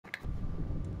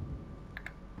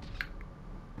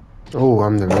Oh,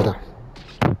 I'm the Raider.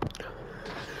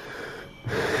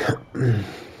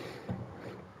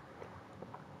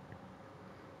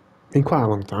 Been quite a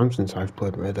long time since I've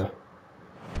played Raider.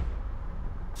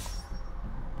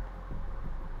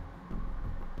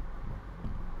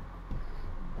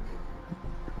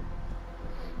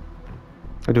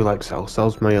 I do like Cell.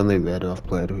 Cell's my only Raider I've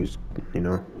played who's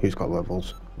got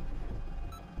levels.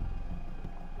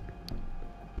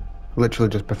 Literally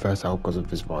just prefer Cell because of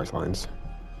his voice lines.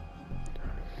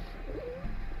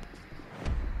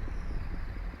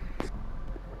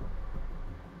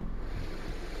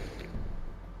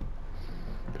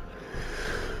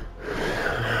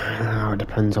 Now it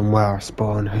depends on where I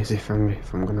spawn, as if I'm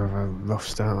gonna have a rough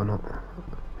start or not.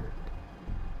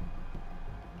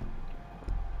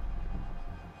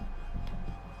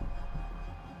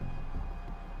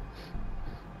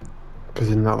 Because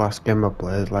in that last game I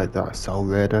played, like that Cell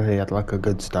Raider, he had like a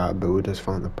good start, but we just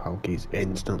found the power keys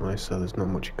instantly, so there's not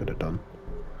much he could have done.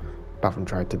 Apart from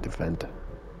try to defend.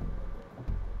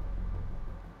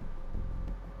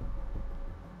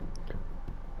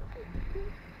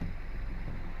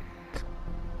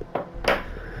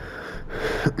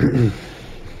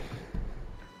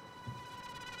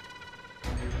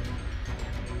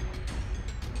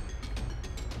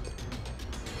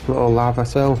 Little lava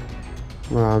cell.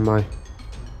 Where am I?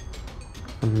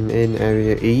 I'm in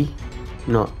area E.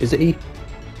 No, is it E?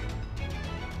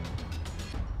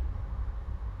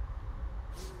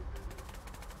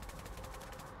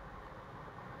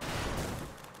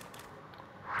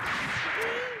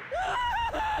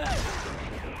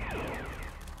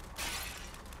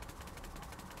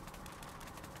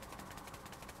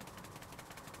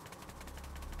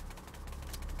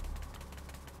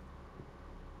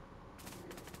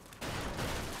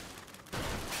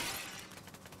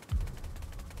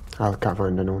 I can't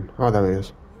find anyone. Oh, there he is.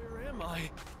 Where am I?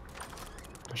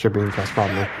 I should be in first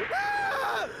family.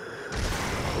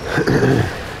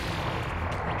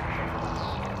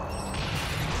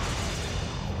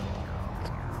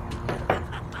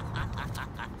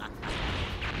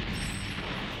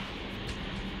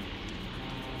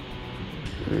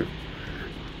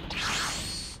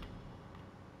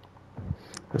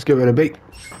 Let's get rid of B.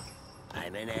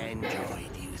 I'm an android,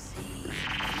 you see. You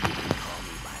can call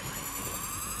me by my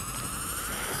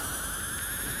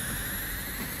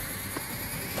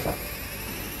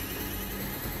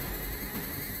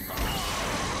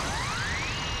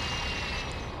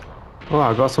Oh,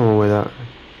 I got someone with that.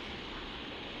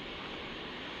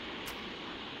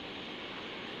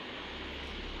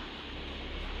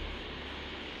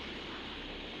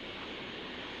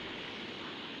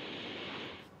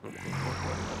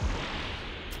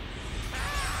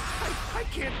 I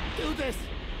can't do this!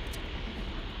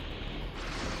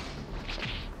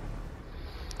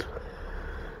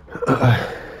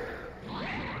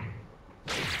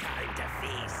 It's time to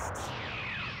feast.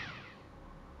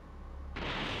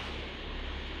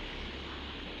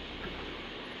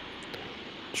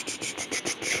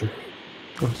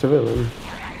 Oh, civilian.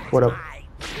 What up?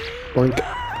 Boink.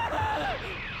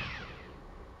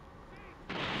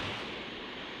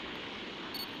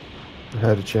 I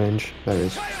heard a change. There it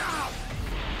is.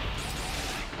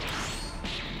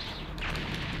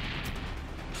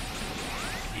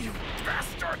 You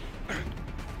bastard!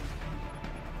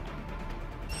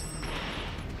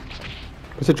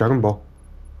 It's a Dragon Ball.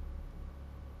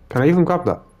 Can I even grab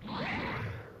that?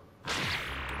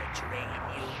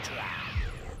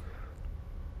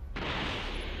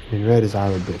 I mean, Raiders are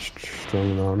a bit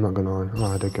strong though, I'm not gonna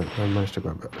lie. Oh, I managed to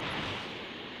grab it.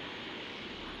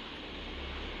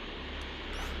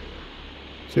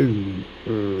 So,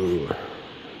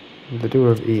 they do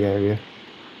have E area.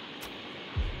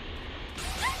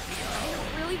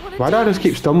 Why do I just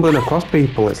keep stumbling across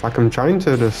people? It's like I'm trying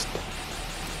to just...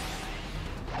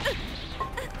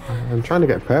 I'm trying to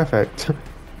get perfect.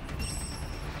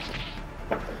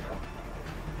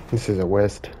 This is a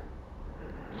waste.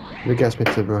 It gets me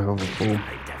to my overfull.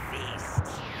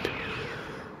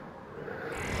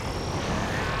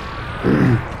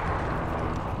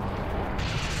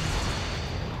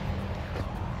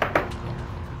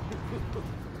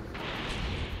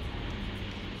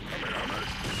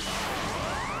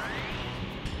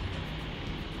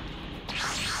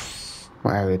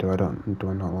 What area do I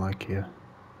not like here?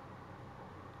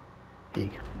 E.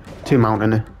 Too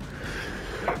mountainy.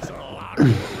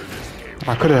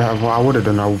 I would have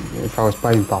done, if I was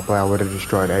playing properly, I would have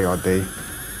destroyed A or D.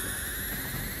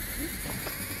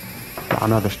 But I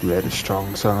know this raid is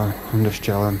strong, so I'm just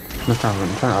chilling. I'm trying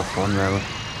to have fun, really.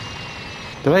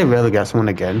 Did I really get someone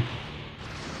again?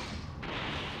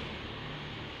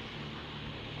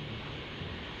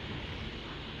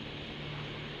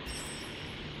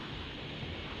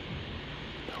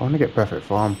 I want to get perfect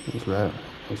form. It's rare.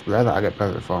 It's rare that I get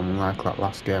perfect form. Unlike that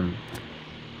last game.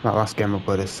 That last game I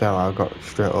played a Cell, I got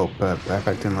straight up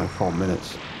perfect in like 4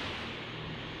 minutes.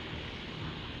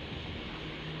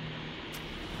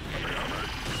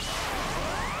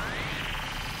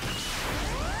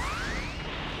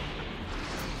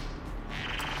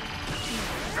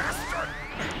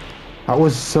 That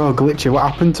was so glitchy.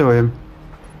 What happened to him?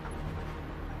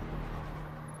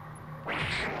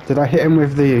 Did I hit him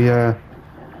with the?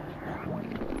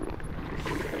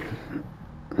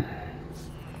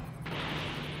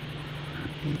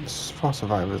 There's 4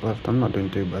 survivors left. I'm not doing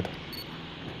too bad.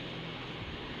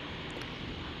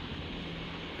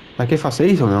 Like if I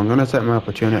see something, I'm gonna take my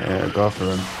opportunity to go for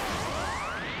him.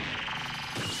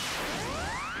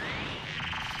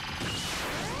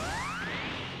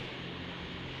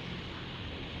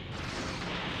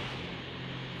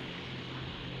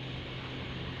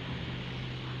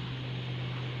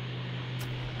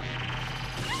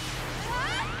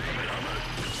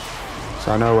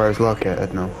 So I know where it's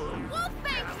located now.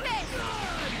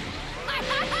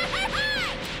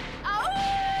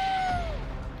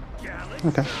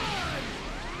 Okay.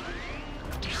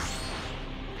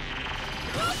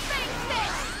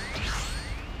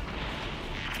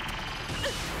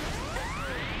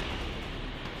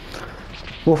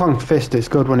 Wolfang Fist, it's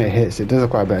good when it hits. It does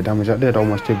quite a bit of damage. That did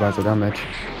almost 2 bars of damage.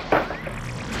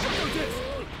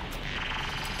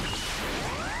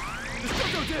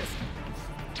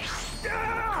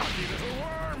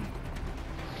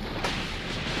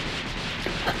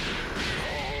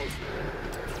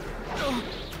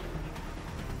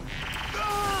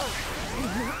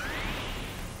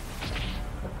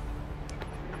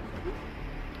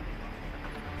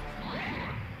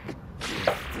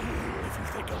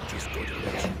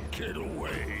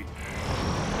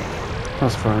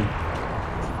 That's fine.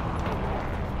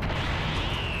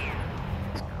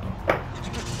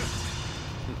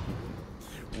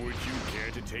 Would you care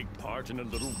to take part in a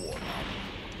little warm-up?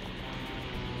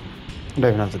 I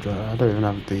don't even have the draw. I don't even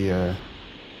have the.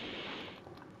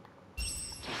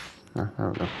 I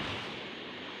don't know.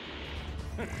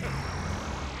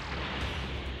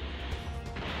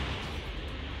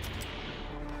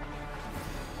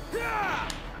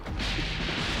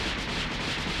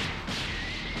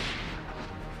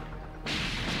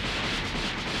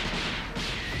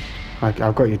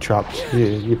 I've got you trapped.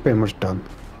 You're pretty much done.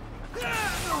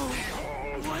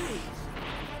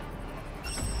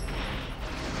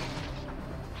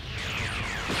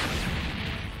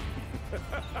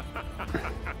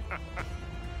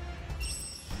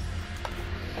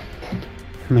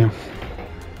 Yeah.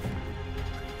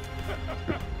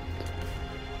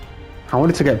 I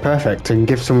wanted to get perfect and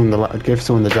give someone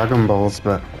the Dragon Balls,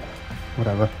 but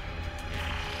whatever.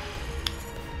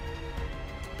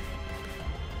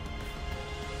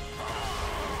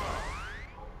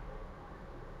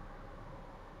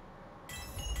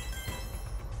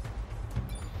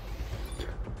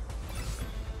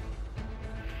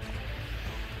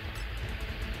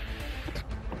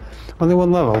 Only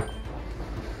 1 level.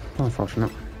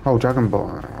 Unfortunate. Oh, Dragon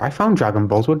Ball. I found Dragon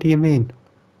Balls. What do you mean?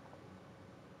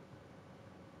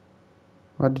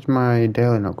 Why did my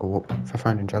daily not go up for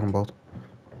finding Dragon Balls?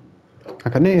 Like,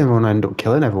 I didn't even want to end up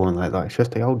killing everyone like that. It's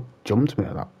just they all jumped me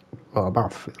at that. Well,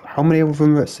 about how many of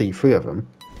them? Let's see, 3 of them.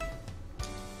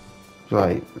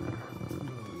 Like.